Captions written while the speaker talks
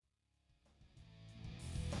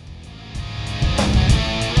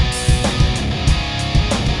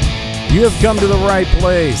You have come to the right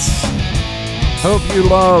place. Hope you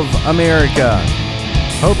love America.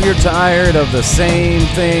 Hope you're tired of the same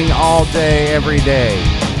thing all day, every day.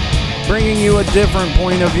 Bringing you a different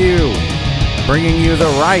point of view. Bringing you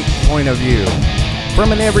the right point of view.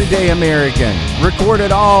 From an everyday American.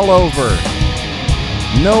 Recorded all over.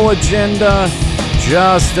 No agenda,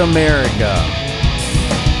 just America.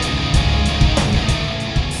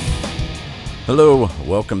 Hello,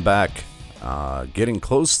 welcome back. Getting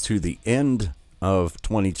close to the end of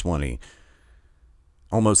 2020.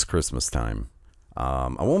 Almost Christmas time.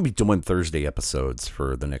 I won't be doing Thursday episodes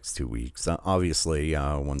for the next 2 weeks. Obviously,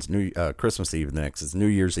 one's Christmas Eve, the next is New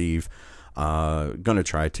Year's Eve. Gonna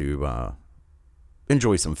try to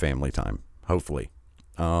enjoy some family time, hopefully.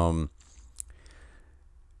 Not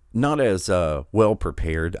as well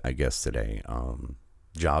prepared, I guess, today.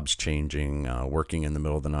 Jobs changing, working in the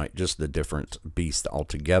middle of the night, just a different beast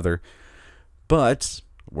altogether. But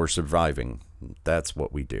we're surviving. That's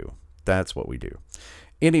what we do.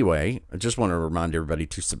 Anyway, I just want to remind everybody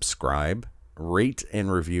to subscribe, rate and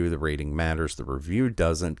review. The rating matters. The review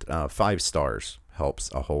doesn't. 5 stars helps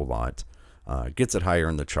a whole lot. Gets it higher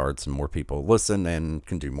in the charts and more people listen and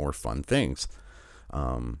can do more fun things.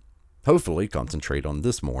 Hopefully concentrate on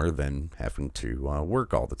this more than having to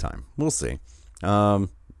work all the time. We'll see.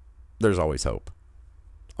 There's always hope.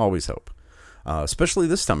 Always hope. Especially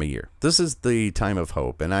this time of year. This is the time of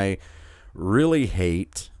hope. And I really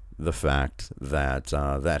hate the fact that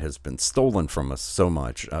that has been stolen from us so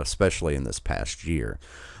much, especially in this past year.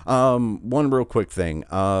 One real quick thing.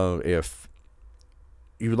 If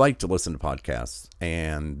you like to listen to podcasts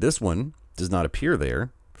and this one does not appear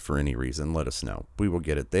there for any reason, let us know. We will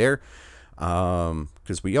get it there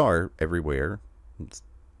because we are everywhere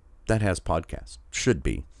that has podcasts. Should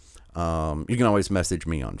be. You can always message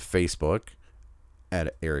me on Facebook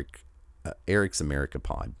at Eric's America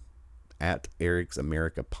Pod. At Eric's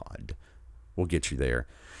America Pod. We'll get you there.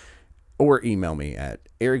 Or email me at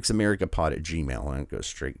ericsamericapod@gmail.com, and it goes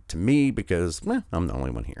straight to me because I'm the only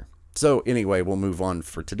one here. So anyway, we'll move on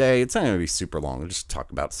for today. It's not going to be super long. We'll just talk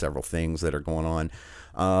about several things that are going on.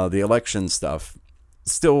 The election stuff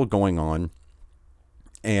still going on.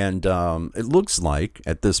 And it looks like,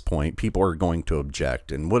 at this point, people are going to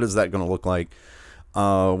object. And what is that going to look like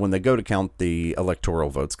when they go to count the electoral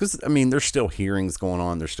votes? Because, I mean, there's still hearings going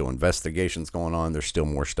on. There's still investigations going on. There's still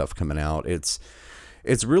more stuff coming out. It's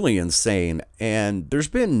really insane. And there's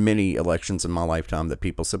been many elections in my lifetime that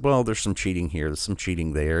people said, well, there's some cheating here. There's some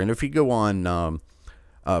cheating there. And if you go on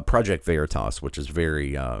Project Veritas, which is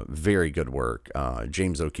very, very good work,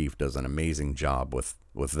 James O'Keefe does an amazing job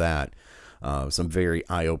with that. Some very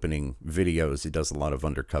eye-opening videos. He does a lot of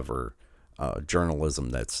undercover journalism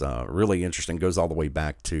that's really interesting. Goes all the way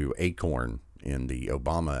back to Acorn in the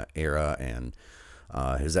Obama era and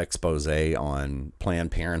his expose on Planned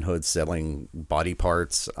Parenthood selling body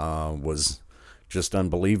parts was just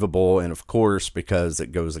unbelievable. And of course, because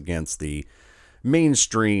it goes against the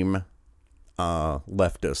mainstream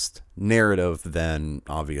leftist narrative, then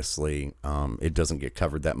obviously it doesn't get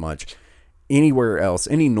covered that much. Anywhere else,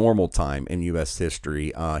 any normal time in U.S.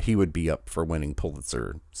 history, he would be up for winning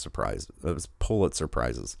Pulitzer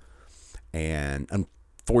Prizes. And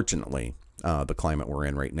unfortunately, the climate we're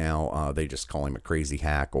in right now, they just call him a crazy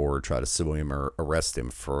hack or try to sue him or arrest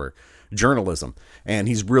him for journalism. And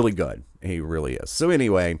he's really good. He really is. So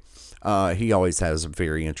anyway, he always has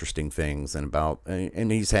very interesting things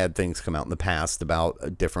and he's had things come out in the past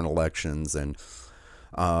about different elections and,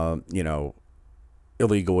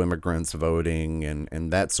 illegal immigrants voting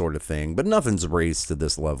and that sort of thing. But nothing's raised to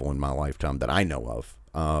this level in my lifetime that I know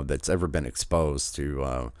of that's ever been exposed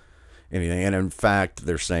to anything. And in fact,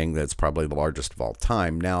 they're saying that's probably the largest of all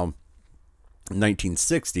time. Now, in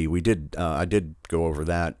 1960, I did go over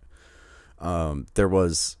that. There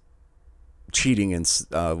was cheating in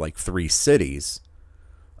like 3 cities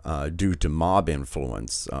due to mob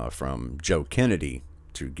influence from Joe Kennedy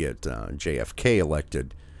to get JFK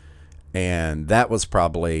elected. And that was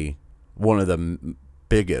probably one of the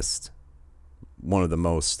biggest, one of the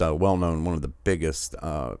most well-known, one of the biggest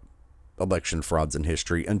election frauds in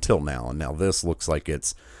history until now. And now this looks like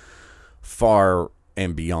it's far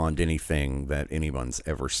and beyond anything that anyone's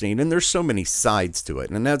ever seen. And there's so many sides to it.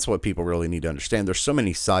 And that's what people really need to understand. There's so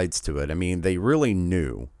many sides to it. I mean, they really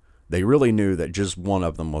knew that just one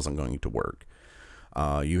of them wasn't going to work.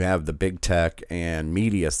 You have the big tech and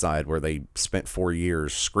media side where they spent 4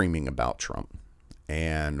 years screaming about Trump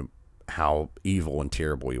and how evil and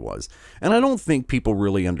terrible he was. And I don't think people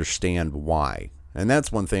really understand why. And that's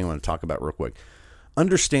one thing I want to talk about real quick.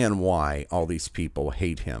 Understand why all these people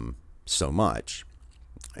hate him so much.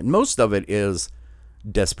 And most of it is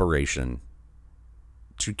desperation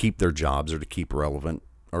to keep their jobs or to keep relevant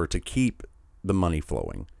or to keep the money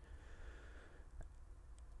flowing.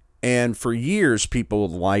 And for years, people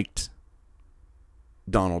liked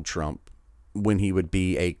Donald Trump when he would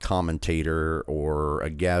be a commentator or a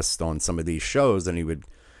guest on some of these shows, and he would,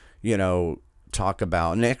 talk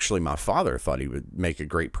about, and actually my father thought he would make a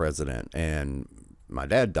great president, and my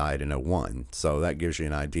dad died in '01, so that gives you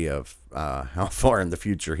an idea of how far in the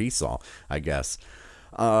future he saw, I guess.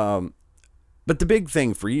 But the big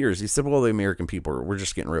thing for years, he said, well, the American people, we're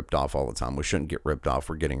just getting ripped off all the time. We shouldn't get ripped off.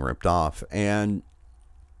 We're getting ripped off. And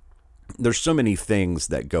there's so many things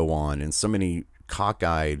that go on and so many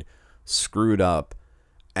cockeyed, screwed up,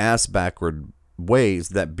 ass backward ways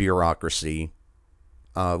that bureaucracy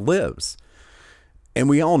lives. And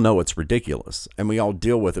we all know it's ridiculous, and we all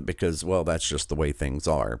deal with it because, well, that's just the way things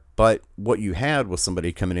are. But what you had was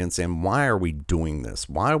somebody coming in saying, why are we doing this?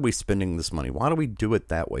 Why are we spending this money? Why do we do it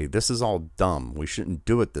that way? This is all dumb. We shouldn't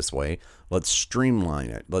do it this way. Let's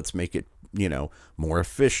streamline it. Let's make it, more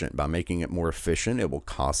efficient. By making it more efficient, it will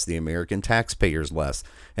cost the American taxpayers less.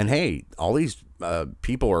 And hey, all these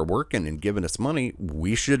people are working and giving us money.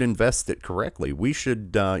 We should invest it correctly. We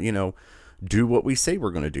should, do what we say we're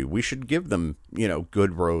going to do. We should give them,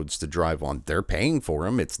 good roads to drive on. They're paying for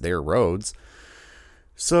them. It's their roads.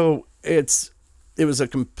 So it was a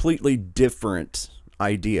completely different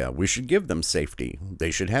idea. We should give them safety. They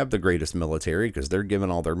should have the greatest military because they're giving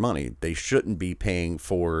all their money. They shouldn't be paying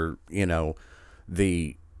for,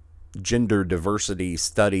 the gender diversity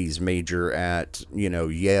studies major at,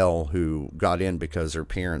 Yale, who got in because her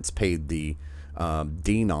parents paid the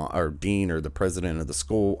dean or the president of the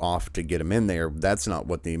school off to get him in there. That's not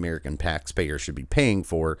what the American taxpayer should be paying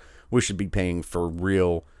for. We should be paying for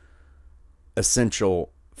real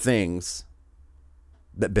essential things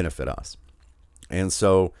that benefit us. And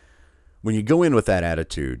so when you go in with that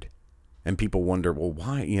attitude and people wonder, well,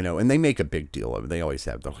 why, and they make a big deal of it. They always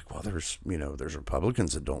have. They're like, well, there's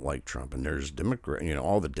Republicans that don't like Trump, and there's Democrat,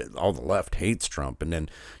 all the left hates Trump. And then,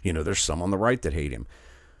 there's some on the right that hate him.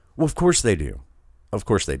 Well, of course they do. Of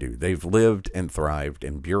course they do. They've lived and thrived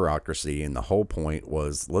in bureaucracy, and the whole point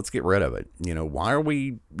was, let's get rid of it. Why are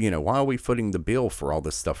we footing the bill for all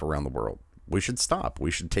this stuff around the world? We should stop.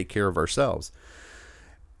 We should take care of ourselves.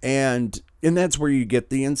 And that's where you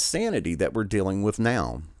get the insanity that we're dealing with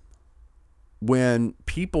now. When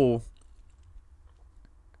people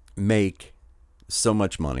make so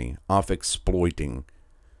much money off exploiting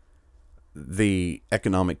the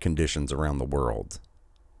economic conditions around the world,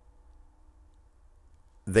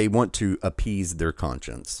 they want to appease their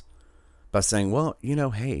conscience by saying, well,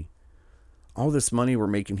 hey, all this money we're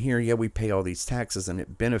making here, yeah, we pay all these taxes and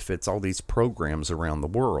it benefits all these programs around the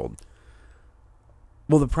world.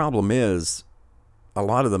 Well, the problem is a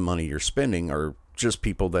lot of the money you're spending are just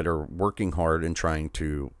people that are working hard and trying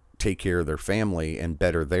to take care of their family and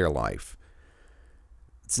better their life.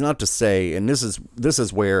 It's not to say, and this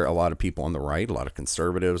is where a lot of people on the right, a lot of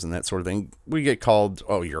conservatives and that sort of thing, we get called,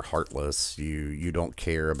 oh, you're heartless. You don't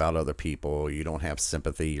care about other people. You don't have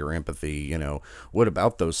sympathy or empathy. What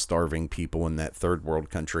about those starving people in that third world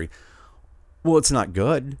country? Well, it's not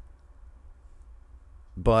good,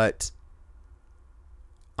 but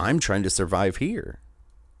I'm trying to survive here.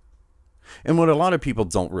 And what a lot of people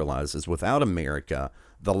don't realize is without America,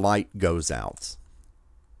 the light goes out.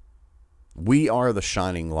 We are the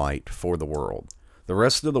shining light for the world. The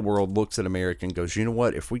rest of the world looks at America and goes, you know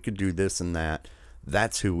what? If we could do this and that,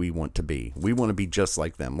 that's who we want to be. We want to be just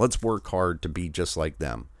like them. Let's work hard to be just like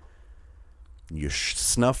them. You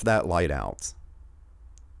snuff that light out,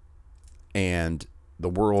 and the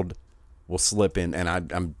world will slip in.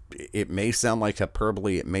 And it may sound like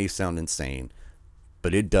hyperbole. It may sound insane,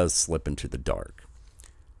 but it does slip into the dark.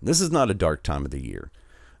 This is not a dark time of the year.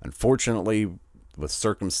 Unfortunately, with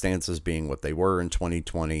circumstances being what they were in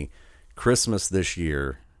 2020, Christmas this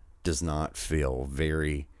year does not feel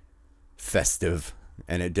very festive,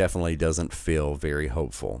 and it definitely doesn't feel very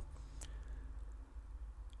hopeful.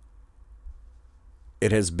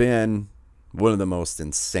 It has been one of the most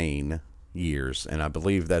insane years, and I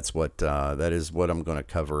believe that is what I'm going to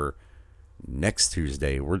cover next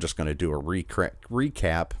Tuesday. We're just going to do a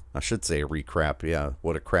recap. I should say a recap. Yeah,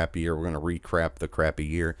 what a crappy year. We're going to recap the crappy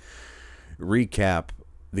year. Recap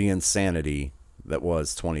the insanity that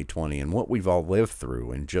was 2020 and what we've all lived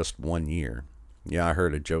through in just 1 year. Yeah, I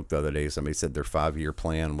heard a joke the other day. Somebody said their 5-year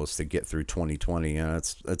plan was to get through 2020, and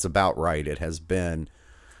it's about right. It has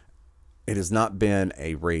not been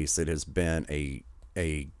a race. It has been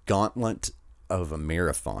a gauntlet of a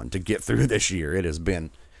marathon to get through this year. It has been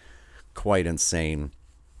quite insane.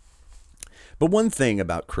 But one thing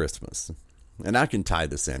about Christmas, And I can tie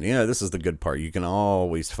this in. This is the good part. You can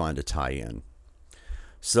always find a tie in.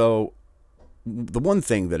 So, the one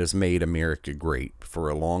thing that has made America great for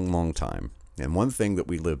a long, long time, and one thing that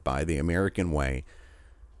we live by, the American way,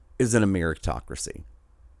 is an meritocracy.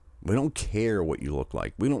 We don't care what you look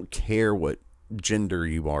like. We don't care what gender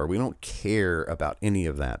you are. We don't care about any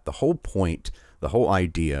of that. The whole point, the whole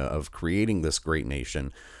idea of creating this great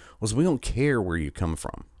nation was we don't care where you come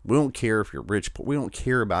from. We don't care if you're rich, but we don't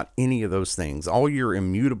care about any of those things. All your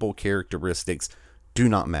immutable characteristics do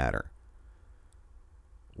not matter.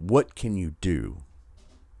 What can you do?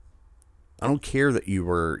 I don't care that you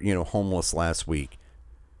were, homeless last week.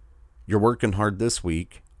 You're working hard this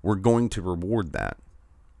week. We're going to reward that.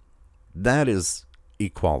 That is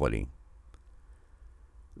equality.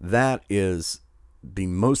 That is the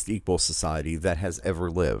most equal society that has ever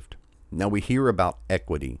lived. Now we hear about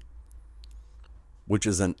equity, which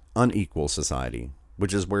is an unequal society,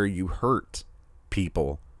 which is where you hurt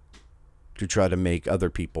people to try to make other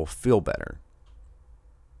people feel better.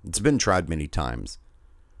 It's been tried many times.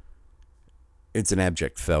 It's an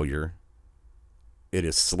abject failure. It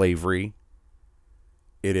is slavery.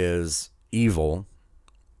 It is evil.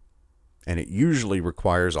 And it usually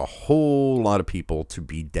requires a whole lot of people to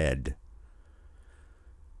be dead.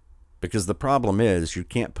 Because the problem is you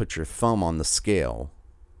can't put your thumb on the scale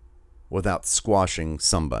without squashing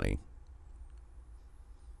somebody.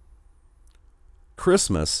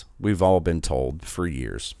 Christmas, we've all been told for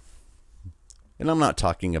years. And I'm not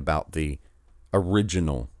talking about the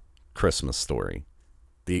original Christmas story,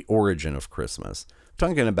 the origin of Christmas. I'm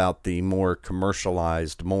talking about the more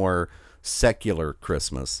commercialized, more secular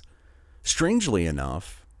Christmas. Strangely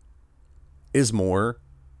enough, is more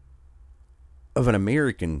of an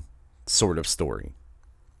American sort of story.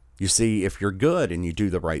 You see, if you're good and you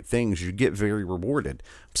do the right things, you get very rewarded.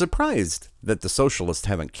 I'm surprised that the socialists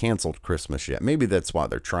haven't canceled Christmas yet. Maybe that's why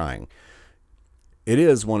they're trying. It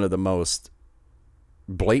is one of the most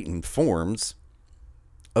blatant forms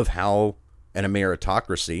of how an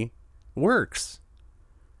meritocracy works.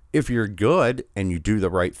 If you're good and you do the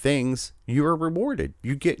right things, you are rewarded.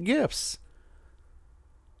 You get gifts.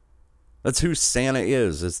 That's who Santa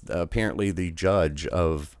is apparently the judge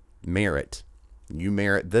of merit. You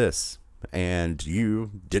merit this, and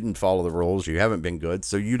you didn't follow the rules. You haven't been good,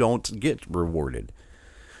 so you don't get rewarded.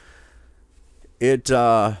 It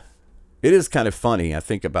is kind of funny. I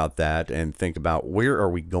think about that and think about where are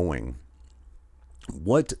we going?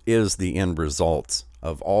 What is the end result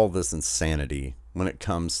of all this insanity when it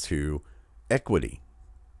comes to equity?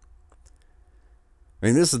 I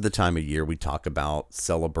mean, this is the time of year we talk about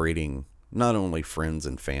celebrating not only friends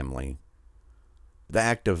and family, the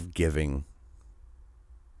act of giving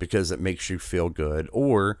because it makes you feel good,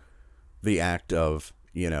 or the act of,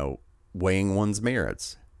 weighing one's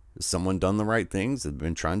merits. Has someone done the right things? Have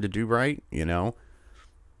been trying to do right?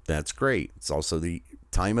 That's great. It's also the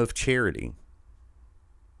time of charity,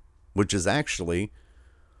 which is actually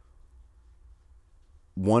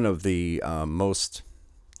one of the most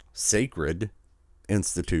sacred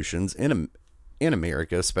institutions in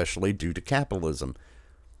America, especially due to capitalism.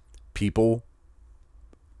 People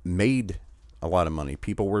made a lot of money.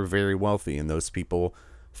 People were very wealthy, and those people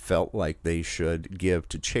felt like they should give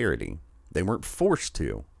to charity. They weren't forced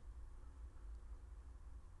to.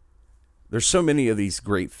 There's so many of these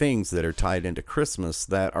great things that are tied into Christmas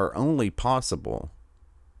that are only possible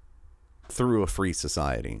through a free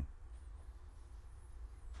society.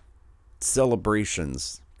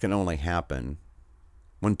 Celebrations can only happen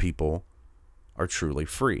when people are truly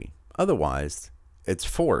free. Otherwise, it's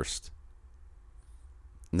forced.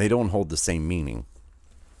 And they don't hold the same meaning.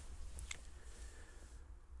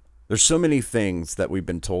 There's so many things that we've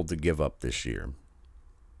been told to give up this year.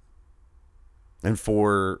 And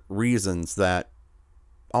for reasons that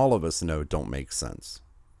all of us know don't make sense.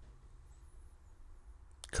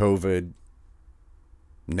 COVID.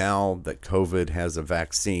 Now that COVID has a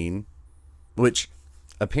vaccine, which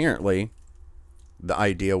apparently the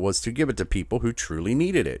idea was to give it to people who truly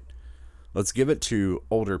needed it. Let's give it to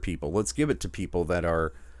older people. Let's give it to people that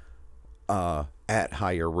are at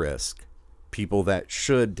higher risk. People that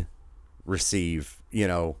should receive,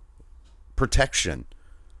 protection.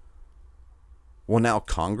 Well, now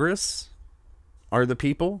Congress are the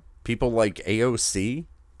people. People like AOC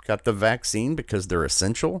got the vaccine because they're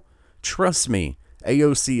essential. Trust me,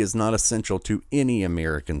 AOC is not essential to any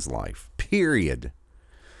American's life. Period.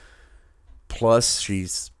 Plus,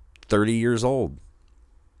 she's 30 years old.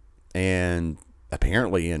 And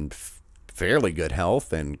apparently in fairly good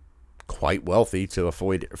health and quite wealthy to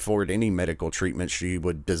afford any medical treatment she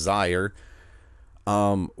would desire.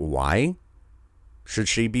 Why should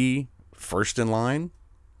she be first in line.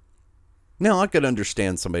 Now, I could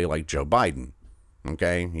understand somebody like Joe Biden.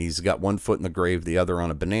 Okay, he's got one foot in the grave, the other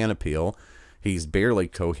on a banana peel. He's barely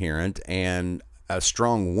coherent, and a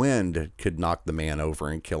strong wind could knock the man over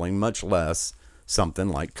and kill him, much less something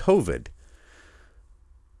like COVID.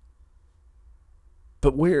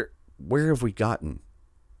 But where have we gotten?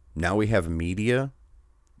 Now we have media.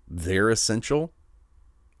 They're essential.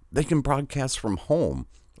 They can broadcast from home,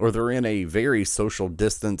 or they're in a very social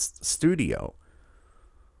distanced studio.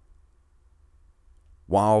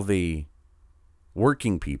 While the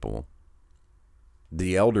working people,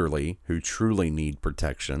 the elderly who truly need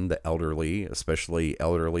protection, the elderly, especially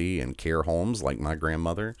elderly in care homes like my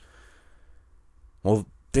grandmother, well,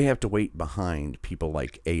 they have to wait behind people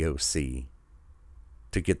like AOC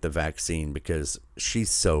to get the vaccine because she's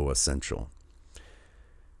so essential.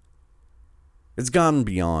 It's gone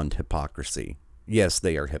beyond hypocrisy. Yes,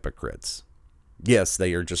 they are hypocrites. Yes,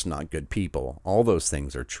 they are just not good people. All those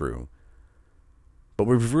things are true. But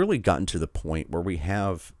we've really gotten to the point where we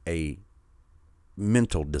have a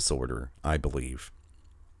mental disorder, I believe.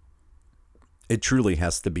 It truly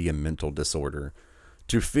has to be a mental disorder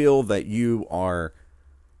to feel that you are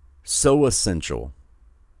so essential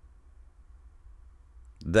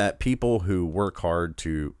that people who work hard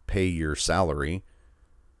to pay your salary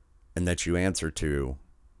and that you answer to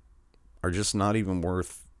are just not even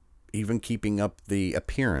worth even keeping up the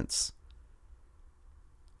appearance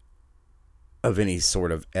of any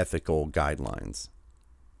sort of ethical guidelines.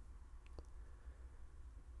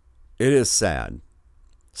 It is sad,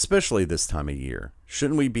 especially this time of year.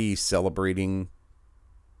 Shouldn't we be celebrating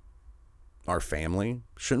our family?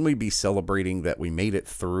 Shouldn't we be celebrating that we made it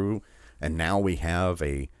through and now we have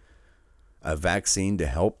a vaccine to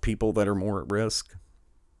help people that are more at risk?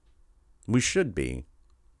 We should be.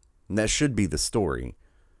 And that should be the story.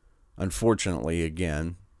 Unfortunately,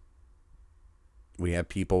 again, we have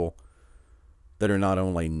people that are not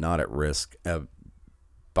only not at risk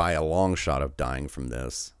by a long shot of dying from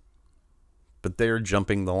this, but they're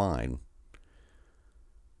jumping the line.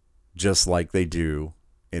 Just like they do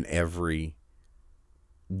in every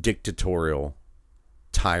dictatorial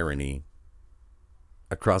tyranny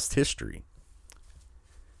across history.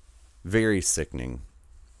 Very sickening.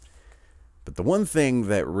 But the one thing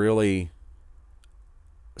that really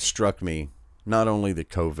struck me, not only the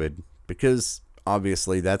COVID, because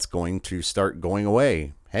obviously that's going to start going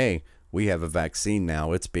away. Hey, we have a vaccine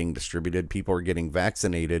now. It's being distributed. People are getting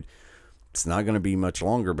vaccinated. It's not going to be much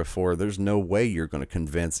longer before there's no way you're going to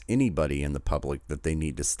convince anybody in the public that they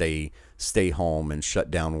need to stay home and shut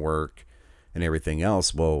down work and everything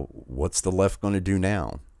else. Well, what's the left going to do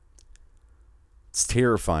now? It's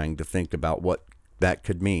terrifying to think about what that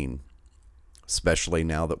could mean, especially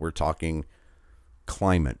now that we're talking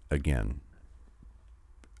climate again.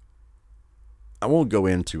 I won't go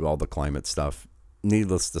into all the climate stuff.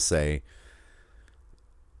 Needless to say,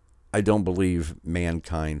 I don't believe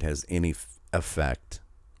mankind has any effect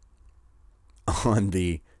on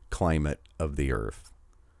the climate of the earth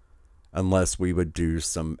unless we would do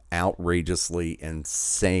some outrageously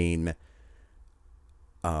insane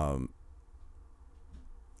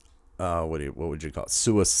what would you call it?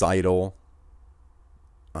 Suicidal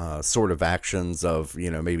sort of actions of,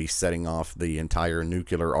 maybe setting off the entire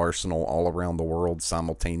nuclear arsenal all around the world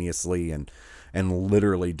simultaneously and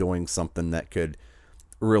literally doing something that could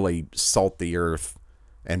really salt the earth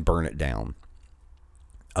and burn it down.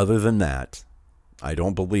 Other than that, I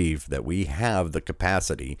don't believe that we have the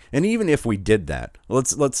capacity. And even if we did that,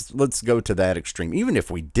 let's go to that extreme. Even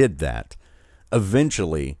if we did that,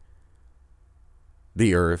 eventually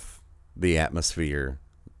the earth, the atmosphere,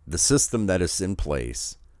 the system that is in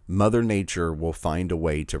place, Mother Nature will find a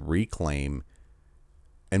way to reclaim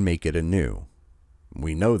and make it anew.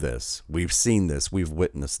 We know this. We've seen this. We've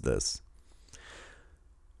witnessed this.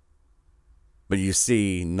 But you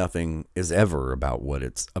see, nothing is ever about what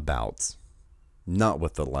it's about. Not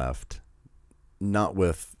with the left. Not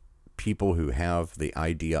with people who have the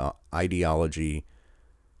ideology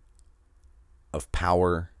of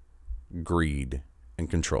power, greed, and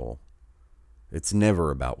control. It's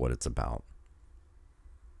never about what it's about.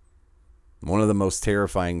 One of the most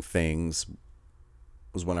terrifying things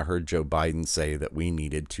was when I heard Joe Biden say that we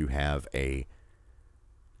needed to have a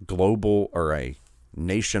global or a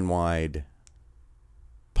nationwide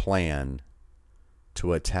plan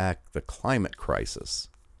to attack the climate crisis,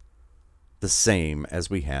 the same as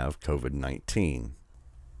we have COVID-19.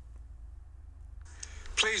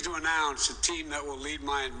 Pleased to announce a team that will lead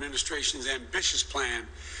my administration's ambitious plan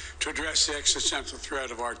to address the existential threat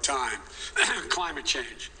of our time, climate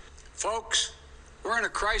change. Folks, we're in a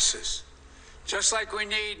crisis. Just like we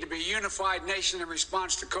need to be a unified nation in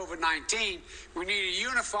response to COVID-19, we need a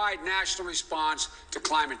unified national response to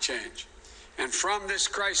climate change. And from this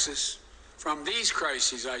crisis, from these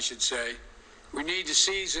crises, I should say, we need to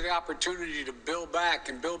seize the opportunity to build back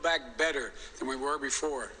and build back better than we were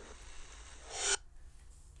before.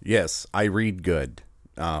 Yes, I read good.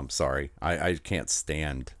 Sorry, I can't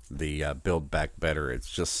stand the Build Back Better. It's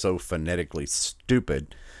just so phonetically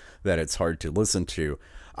stupid that it's hard to listen to.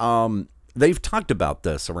 They've talked about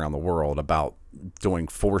this around the world, about doing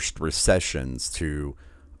forced recessions to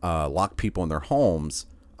lock people in their homes,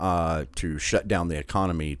 to shut down the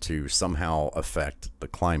economy, to somehow affect the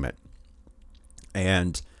climate.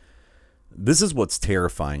 And this is what's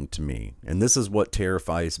terrifying to me. And this is what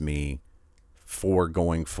terrifies me for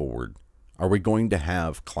going forward. Are we going to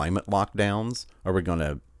have climate lockdowns? Are we going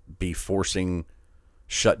to be forcing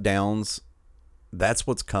shutdowns? That's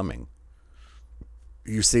what's coming.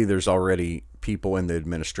 You see, there's already people in the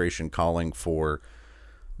administration calling for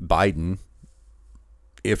Biden,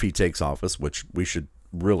 if he takes office, which we should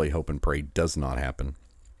really hope and pray does not happen,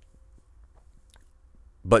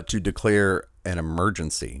 but to declare an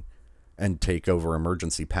emergency and take over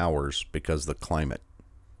emergency powers because the climate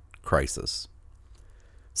crisis.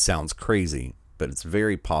 Sounds crazy, but it's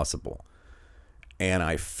very possible. And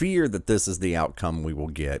I fear that this is the outcome we will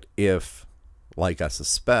get if, like I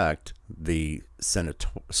suspect, the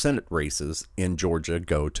Senate races in Georgia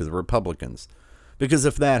go to the Republicans. Because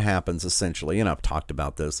if that happens, essentially, and I've talked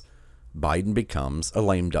about this, Biden becomes a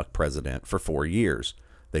lame duck president for 4 years.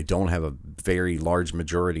 They don't have a very large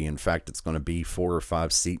majority. In fact, it's going to be 4 or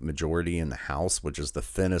 5 seat majority in the House, which is the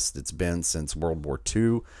thinnest it's been since World War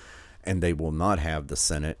II. And they will not have the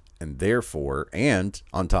Senate. And therefore, and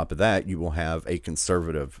on top of that, you will have a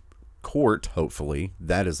conservative court, hopefully.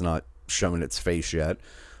 That has not shown its face yet.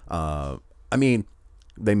 I mean,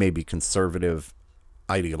 they may be conservative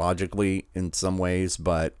ideologically in some ways,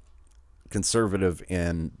 but conservative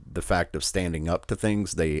in the fact of standing up to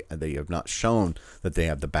things. They have not shown that they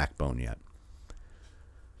have the backbone yet.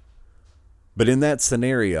 But in that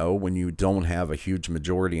scenario, when you don't have a huge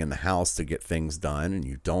majority in the House to get things done, and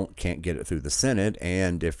you can't get it through the Senate,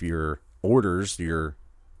 and if your orders, your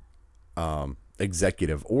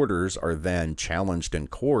executive orders are then challenged in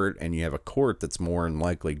court, and you have a court that's more than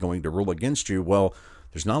likely going to rule against you, well,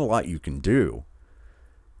 there's not a lot you can do.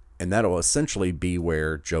 And that'll essentially be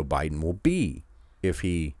where Joe Biden will be if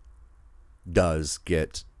he does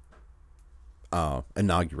get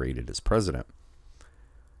inaugurated as president.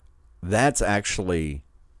 That's actually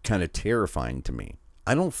kind of terrifying to me.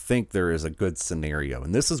 I don't think there is a good scenario.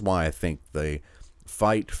 And this is why I think the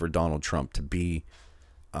fight for Donald Trump to be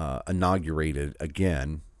inaugurated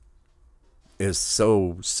again is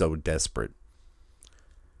so desperate.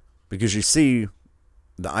 Because you see,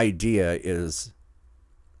 the idea is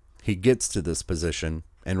he gets to this position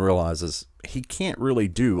and realizes he can't really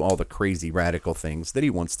do all the crazy radical things that he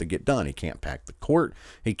wants to get done. He can't pack the court.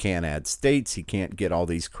 He can't add states. He can't get all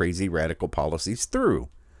these crazy radical policies through.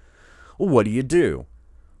 Well, what do?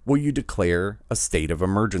 Well, you declare a state of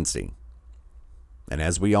emergency. And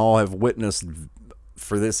as we all have witnessed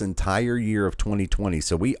for this entire year of 2020,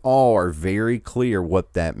 so we all are very clear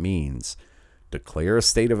what that means. Declare a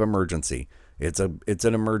state of emergency. It's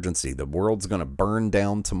an emergency. The world's going to burn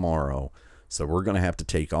down tomorrow. So we're going to have to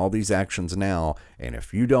take all these actions now. And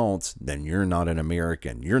if you don't, then you're not an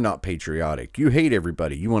American. You're not patriotic. You hate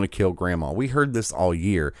everybody. You want to kill grandma. We heard this all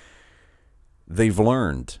year. They've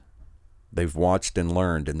learned. They've watched and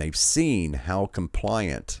learned. And they've seen how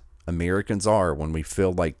compliant Americans are when we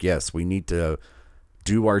feel like, yes, we need to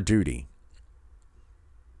do our duty.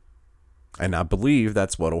 And I believe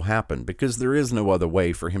that's what will happen, because there is no other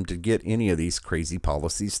way for him to get any of these crazy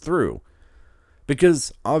policies through.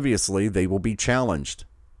 Because obviously they will be challenged.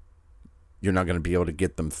 You're not going to be able to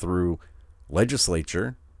get them through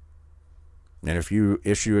legislature. And if you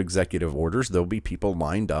issue executive orders, there'll be people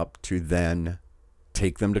lined up to then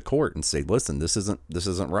take them to court and say, listen, this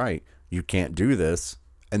isn't right. You can't do this.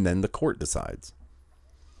 And then the court decides.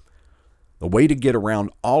 The way to get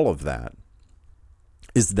around all of that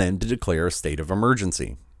is then to declare a state of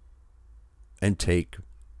emergency and take,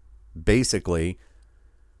 basically,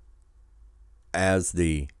 as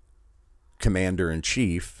the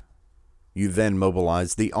commander-in-chief, you then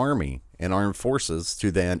mobilize the army and armed forces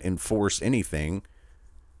to then enforce anything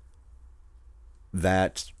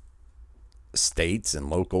that states and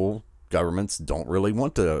local governments don't really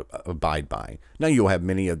want to abide by. Now, you'll have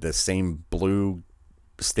many of the same blue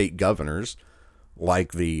state governors,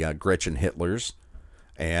 like the Gretchen Hitlers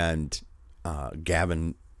and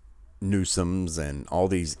Gavin Newsoms and all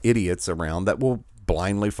these idiots around, that will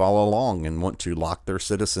blindly follow along and want to lock their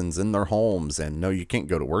citizens in their homes. And no, you can't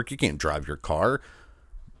go to work. You can't drive your car.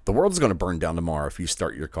 The world's going to burn down tomorrow if you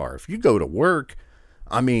start your car. If you go to work,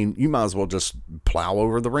 I mean, you might as well just plow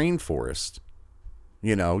over the rainforest.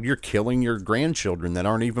 You know, you're killing your grandchildren that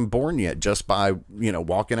aren't even born yet just by,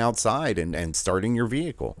 walking outside and starting your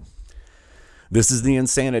vehicle. This is the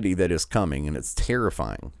insanity that is coming, and it's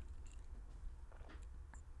terrifying.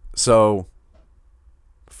 So,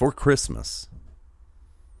 for Christmas,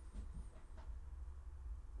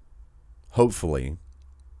 hopefully,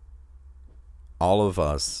 all of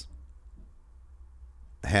us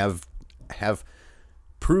have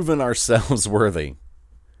proven ourselves worthy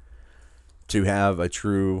to have a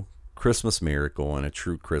true Christmas miracle and a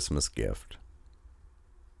true Christmas gift,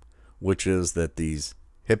 which is that these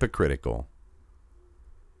hypocritical,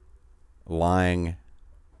 lying,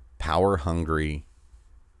 power-hungry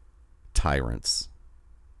tyrants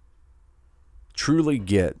truly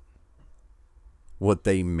get what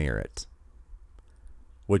they merit,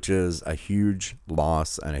 which is a huge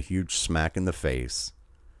loss and a huge smack in the face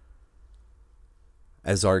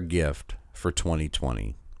as our gift for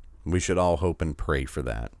 2020. We should all hope and pray for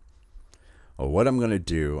that. Well, what I'm going to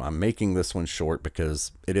do, I'm making this one short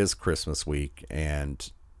because it is Christmas week,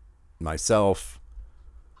 and myself,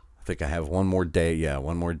 I think I have one more day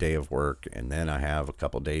of work, and then I have a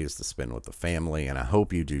couple days to spend with the family, and I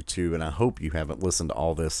hope you do too, and I hope you haven't listened to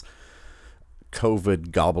all this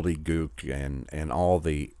COVID gobbledygook and all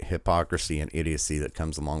the hypocrisy and idiocy that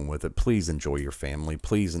comes along with it. Please enjoy your family.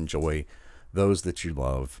 Please enjoy those that you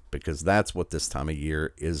love, because that's what this time of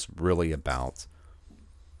year is really about.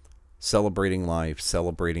 Celebrating life,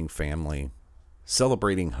 celebrating family,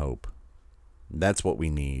 celebrating hope. That's what we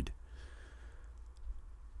need.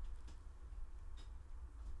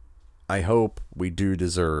 I hope we do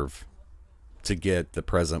deserve to get the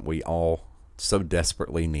present we all so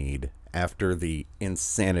desperately need after the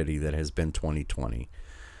insanity that has been 2020.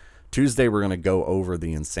 Tuesday, we're going to go over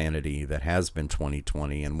the insanity that has been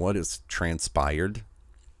 2020 and what has transpired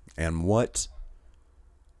and what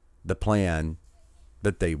the plan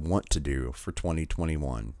that they want to do for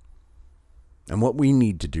 2021 and what we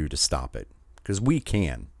need to do to stop it, because we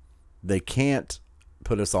can. They can't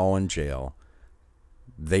put us all in jail.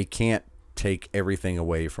 They can't take everything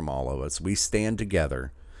away from all of us. We stand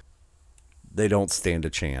together. They don't stand a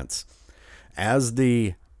chance. As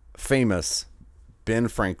the famous Ben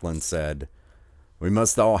Franklin said, we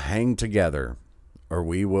must all hang together, or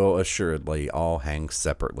we will assuredly all hang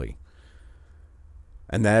separately.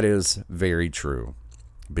 And that is very true,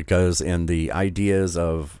 because in the ideas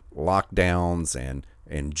of lockdowns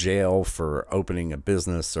and jail for opening a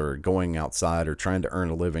business or going outside or trying to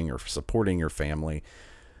earn a living or supporting your family,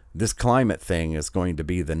 this climate thing is going to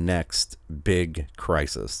be the next big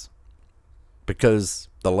crisis, because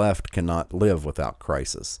the left cannot live without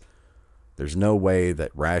crisis. There's no way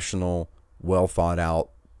that rational, well thought out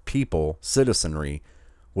people, citizenry,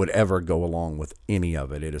 would ever go along with any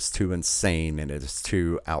of it. It is too insane and it is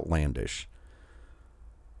too outlandish.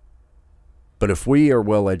 But if we are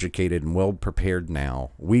well educated and well prepared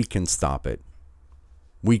now, we can stop it.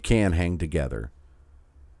 We can hang together.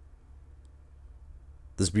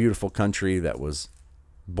 This beautiful country that was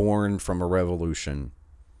born from a revolution,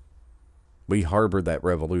 we harbor that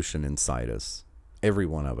revolution inside us, every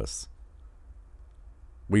one of us.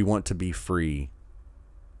 We want to be free,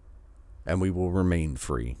 and we will remain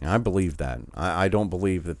free. And I believe that. I don't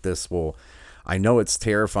believe that this will... I know it's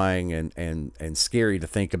terrifying and scary to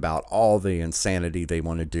think about all the insanity they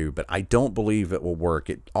want to do, but I don't believe it will work.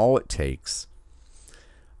 All it takes,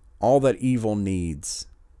 all that evil needs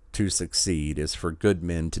to succeed is for good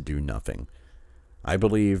men to do nothing. I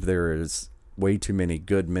believe there is way too many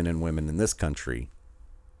good men and women in this country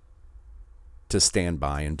to stand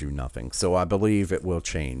by and do nothing. So I believe it will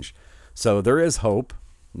change. So there is hope.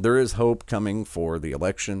 There is hope coming for the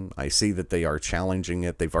election. I see that they are challenging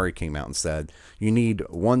it. They've already came out and said you need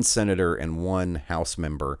one senator and one House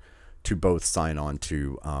member to both sign on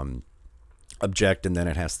to object, and then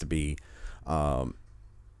it has to be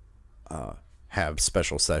have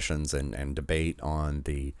special sessions and debate on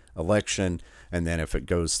the election. And then if it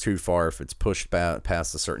goes too far, if it's pushed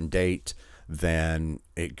past a certain date, then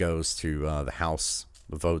it goes to the House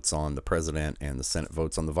votes on the president and the Senate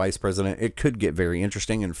votes on the vice president. It could get very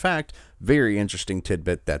interesting. In fact, very interesting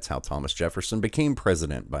tidbit, that's how Thomas Jefferson became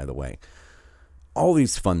president, by the way. All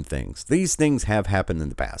these fun things. These things have happened in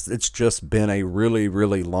the past. It's just been a really,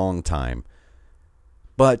 really long time.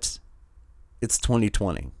 But it's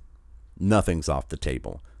 2020. Nothing's off the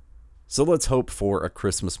table. So let's hope for a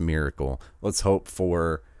Christmas miracle. Let's hope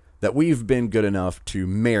for that we've been good enough to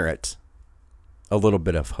merit a little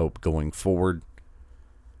bit of hope going forward.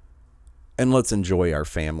 And let's enjoy our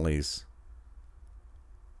families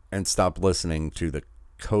and stop listening to the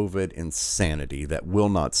COVID insanity that will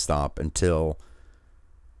not stop until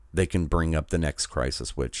they can bring up the next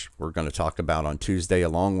crisis, which we're going to talk about on Tuesday,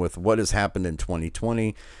 along with what has happened in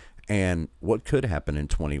 2020 and what could happen in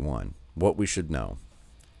 21, what we should know.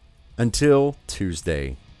 Until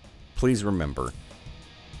Tuesday, please remember,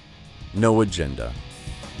 no agenda,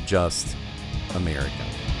 just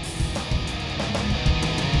American.